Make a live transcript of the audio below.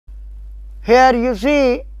Here you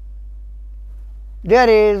see there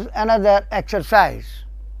is another exercise.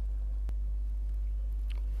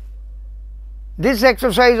 This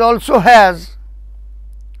exercise also has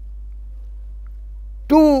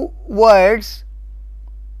two words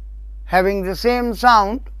having the same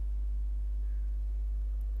sound.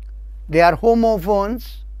 They are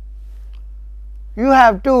homophones. You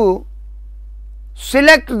have to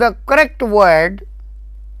select the correct word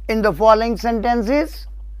in the following sentences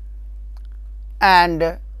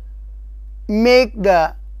and make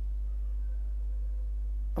the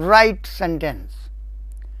right sentence.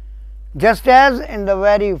 Just as in the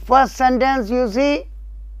very first sentence you see,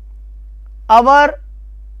 our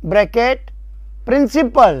bracket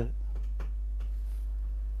principal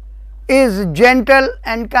is gentle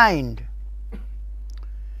and kind.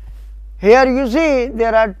 Here you see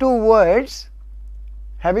there are two words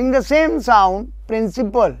having the same sound,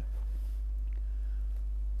 principal,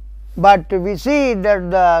 but we see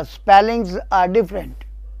that the spellings are different.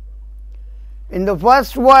 In the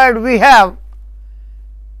first word we have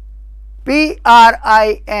P-R-I-N-C-I-P-L-E,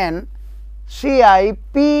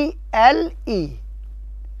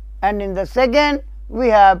 and in the second we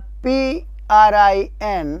have P-R-I-N-C-I-P-L.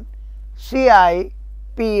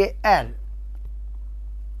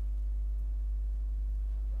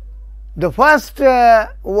 The first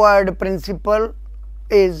word principal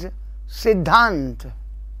is Siddhant,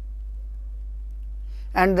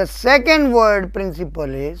 and the second word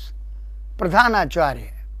principal is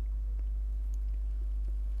Pradhanacharya.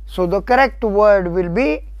 So, the correct word will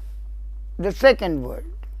be the second word.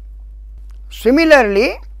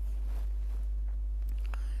 Similarly,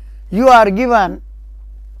 you are given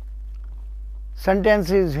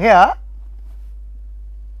sentences here,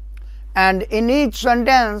 and in each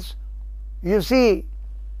sentence you see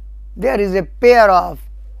there is a pair of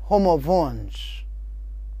homophones.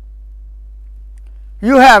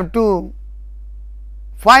 You have to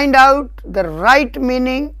find out the right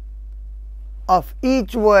meaning of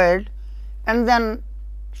each word and then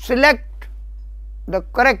select the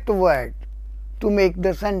correct word to make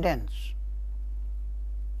the sentence.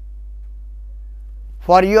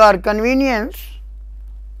 For your convenience,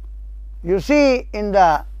 you see in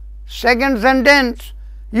the second sentence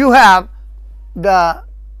you have the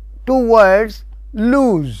two words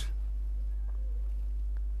lose.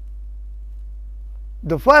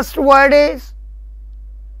 The first word is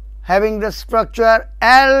having the structure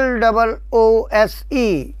L-O-O-S-E,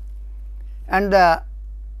 and the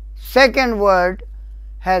second word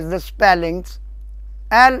has the spellings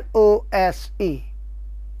L-O-S-E.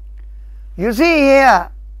 You see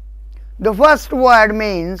here the first word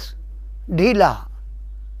means dhila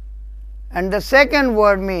and the second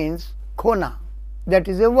word means khona, that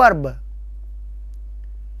is a verb.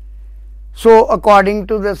 So, according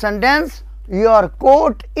to the sentence, your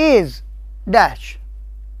coat is dash.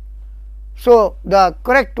 So, the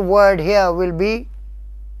correct word here will be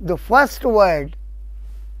the first word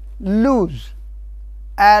lose,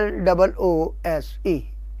 L-O-O-S-E.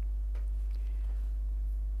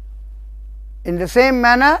 In the same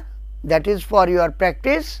manner, that is for your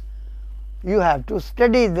practice, you have to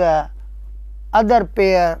study the other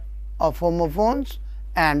pair of homophones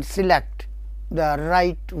and select the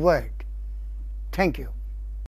right word. Thank you.